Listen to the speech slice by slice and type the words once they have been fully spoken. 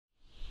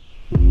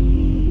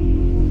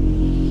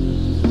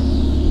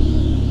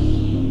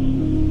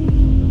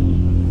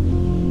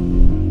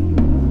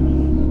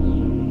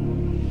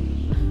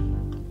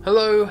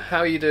Hello, how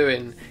are you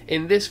doing?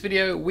 In this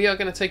video we are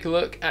going to take a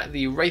look at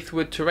the Wraith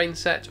Wood terrain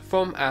set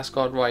from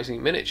Asgard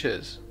Rising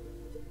Miniatures.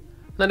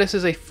 Now this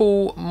is a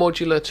full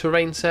modular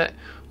terrain set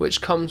which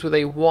comes with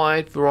a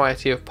wide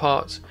variety of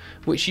parts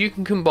which you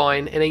can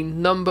combine in a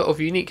number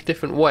of unique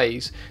different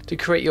ways to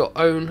create your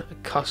own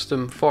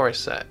custom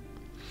forest set.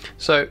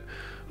 So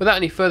without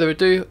any further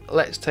ado,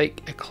 let's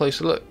take a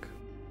closer look.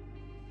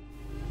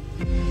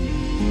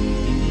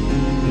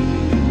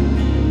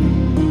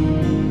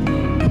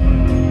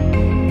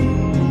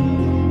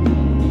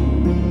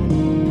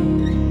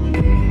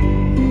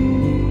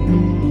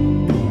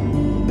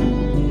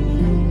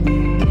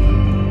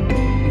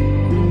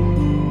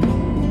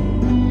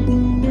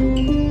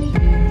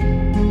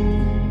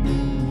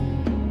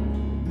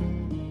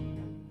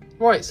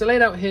 Right, so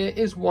laid out here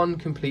is one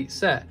complete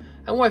set,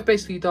 and what I've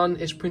basically done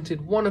is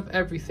printed one of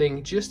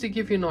everything just to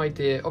give you an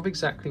idea of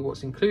exactly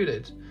what's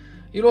included.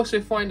 You'll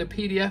also find a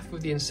PDF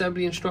with the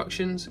assembly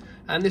instructions,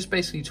 and this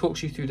basically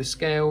talks you through the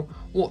scale,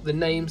 what the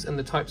names and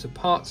the types of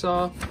parts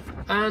are,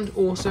 and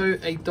also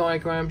a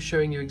diagram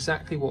showing you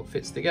exactly what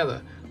fits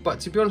together. But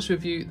to be honest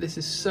with you, this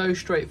is so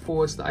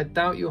straightforward that I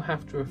doubt you'll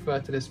have to refer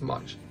to this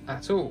much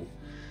at all.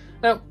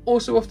 Now,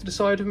 also off to the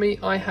side of me,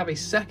 I have a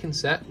second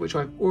set which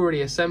I've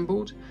already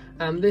assembled,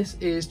 and this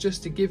is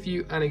just to give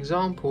you an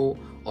example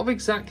of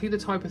exactly the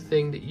type of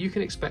thing that you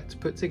can expect to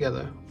put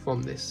together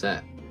from this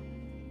set.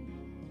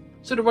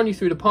 So to run you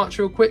through the parts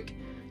real quick,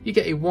 you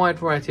get a wide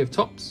variety of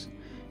tops,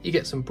 you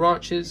get some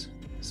branches,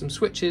 some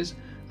switches,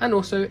 and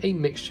also a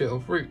mixture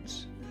of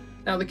roots.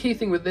 Now the key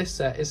thing with this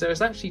set is there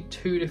is actually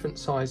two different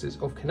sizes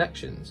of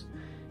connections.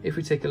 If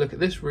we take a look at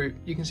this root,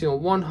 you can see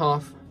on one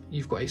half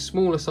you've got a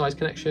smaller size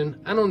connection,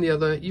 and on the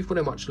other you've got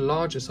a much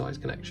larger size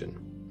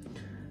connection.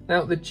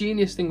 Now the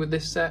genius thing with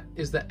this set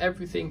is that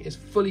everything is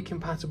fully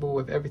compatible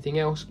with everything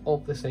else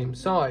of the same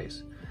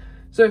size.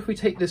 So if we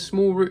take this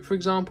small root for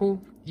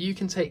example, you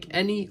can take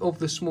any of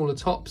the smaller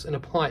tops and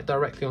apply it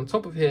directly on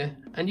top of here,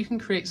 and you can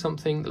create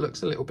something that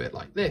looks a little bit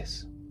like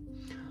this.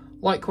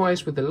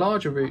 Likewise with the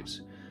larger roots,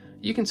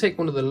 you can take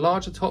one of the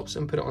larger tops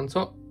and put it on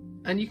top,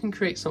 and you can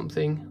create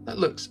something that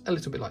looks a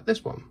little bit like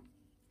this one.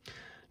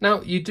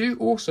 Now you do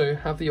also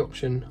have the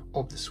option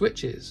of the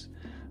switches,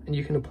 and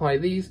you can apply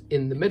these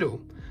in the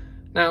middle.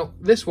 Now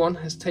this one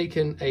has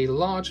taken a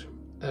large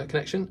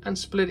connection and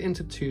split it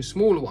into two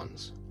smaller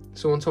ones.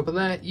 So on top of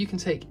there you can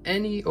take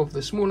any of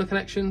the smaller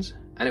connections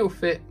and it will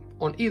fit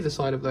on either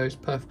side of those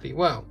perfectly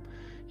well.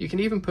 You can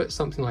even put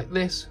something like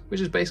this,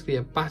 which is basically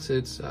a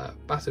battered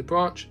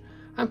branch,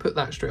 and put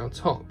that straight on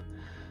top.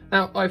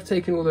 Now I've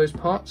taken all those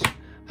parts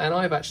and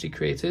I've actually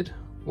created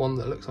one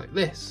that looks like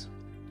this.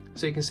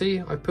 So you can see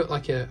I've put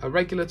like a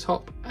regular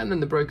top and then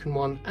the broken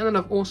one, and then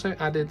I've also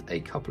added a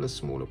couple of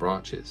smaller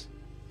branches.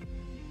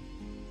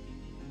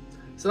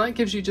 So that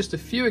gives you just a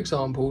few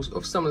examples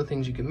of some of the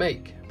things you can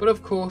make, but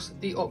of course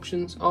the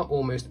options are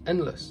almost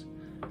endless.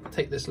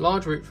 Take this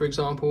large root for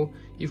example,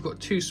 you've got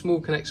two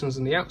small connections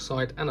on the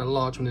outside and a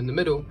large one in the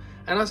middle,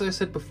 and as I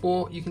said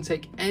before, you can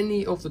take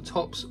any of the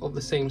tops of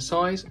the same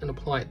size and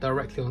apply it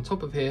directly on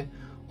top of here,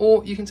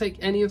 or you can take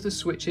any of the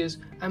switches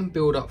and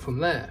build up from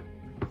there.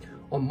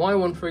 On my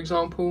one for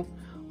example,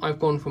 I've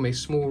gone from a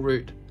small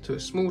root to a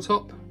small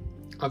top,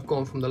 I've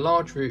gone from the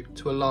large root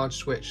to a large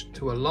switch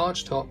to a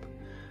large top,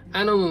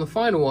 and on the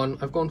final one,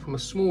 I've gone from a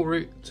small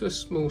root to a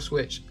small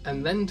switch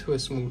and then to a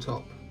small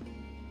top.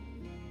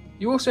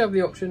 You also have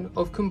the option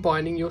of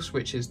combining your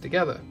switches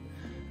together.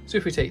 So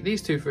if we take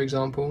these two for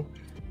example,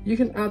 you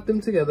can add them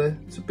together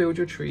to build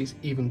your trees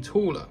even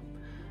taller.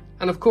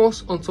 And of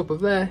course, on top of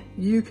there,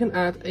 you can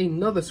add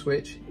another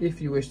switch if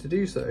you wish to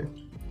do so.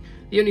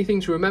 The only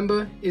thing to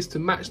remember is to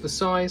match the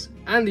size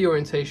and the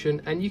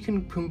orientation, and you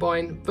can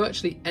combine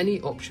virtually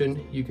any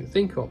option you can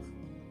think of.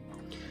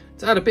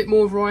 To add a bit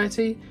more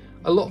variety,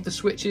 a lot of the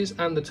switches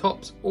and the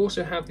tops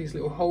also have these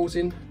little holes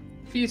in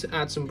for you to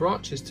add some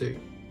branches to.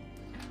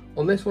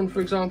 On this one for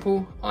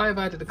example, I have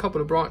added a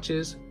couple of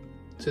branches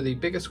to the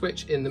bigger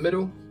switch in the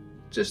middle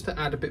just to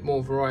add a bit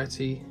more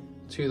variety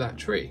to that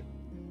tree.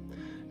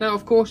 Now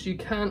of course you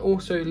can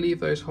also leave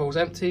those holes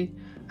empty,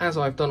 as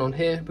I've done on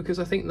here, because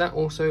I think that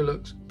also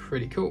looks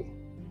pretty cool.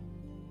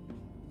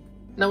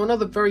 Now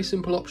another very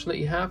simple option that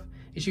you have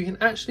is you can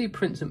actually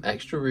print some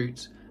extra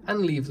roots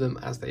and leave them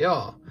as they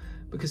are,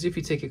 because if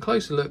you take a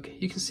closer look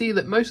you can see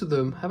that most of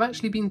them have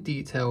actually been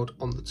detailed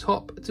on the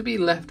top to be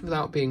left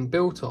without being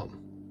built on.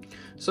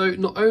 So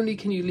not only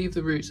can you leave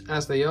the roots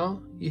as they are,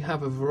 you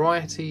have a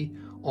variety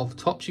of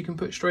tops you can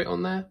put straight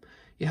on there,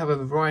 you have a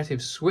variety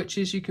of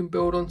switches you can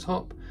build on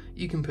top,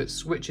 you can put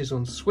switches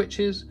on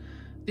switches.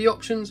 The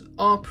options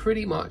are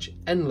pretty much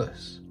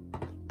endless,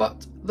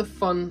 but the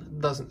fun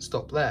doesn't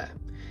stop there.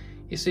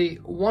 You see,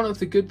 one of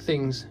the good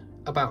things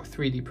about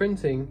 3D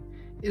printing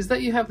is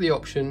that you have the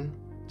option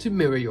to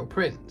mirror your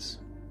prints.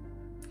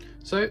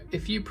 So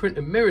if you print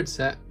a mirrored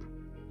set,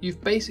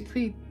 you've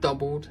basically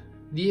doubled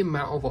the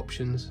amount of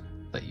options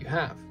that you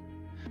have.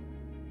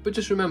 But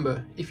just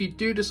remember, if you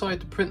do decide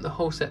to print the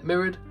whole set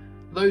mirrored,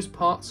 those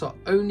parts are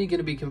only going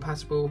to be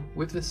compatible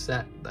with the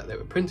set that they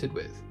were printed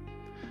with.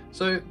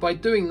 So by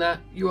doing that,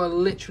 you are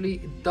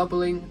literally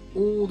doubling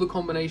all the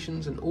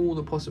combinations and all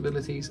the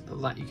possibilities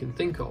that you can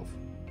think of,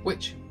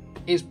 which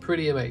is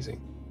pretty amazing.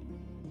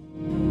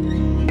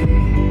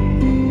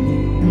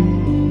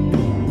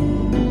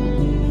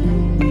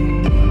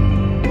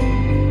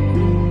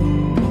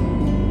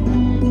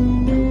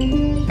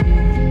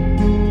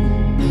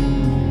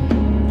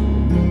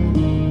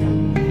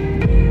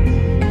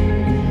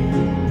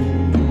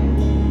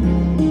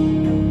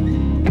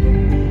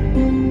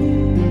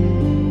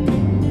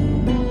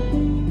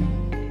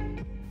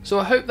 So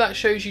I hope that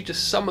shows you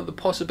just some of the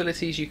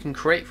possibilities you can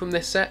create from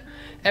this set.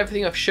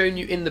 Everything I've shown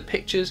you in the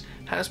pictures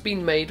has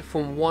been made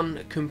from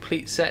one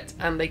complete set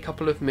and a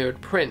couple of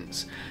mirrored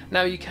prints.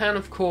 Now you can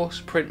of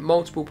course print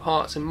multiple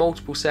parts and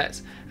multiple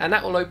sets, and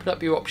that will open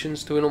up your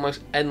options to an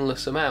almost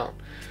endless amount.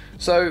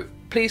 So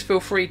please feel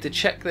free to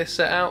check this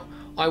set out.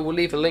 I will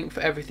leave a link for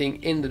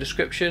everything in the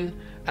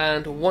description,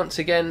 and once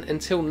again,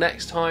 until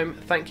next time,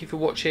 thank you for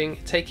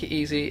watching, take it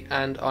easy,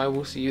 and I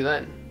will see you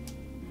then.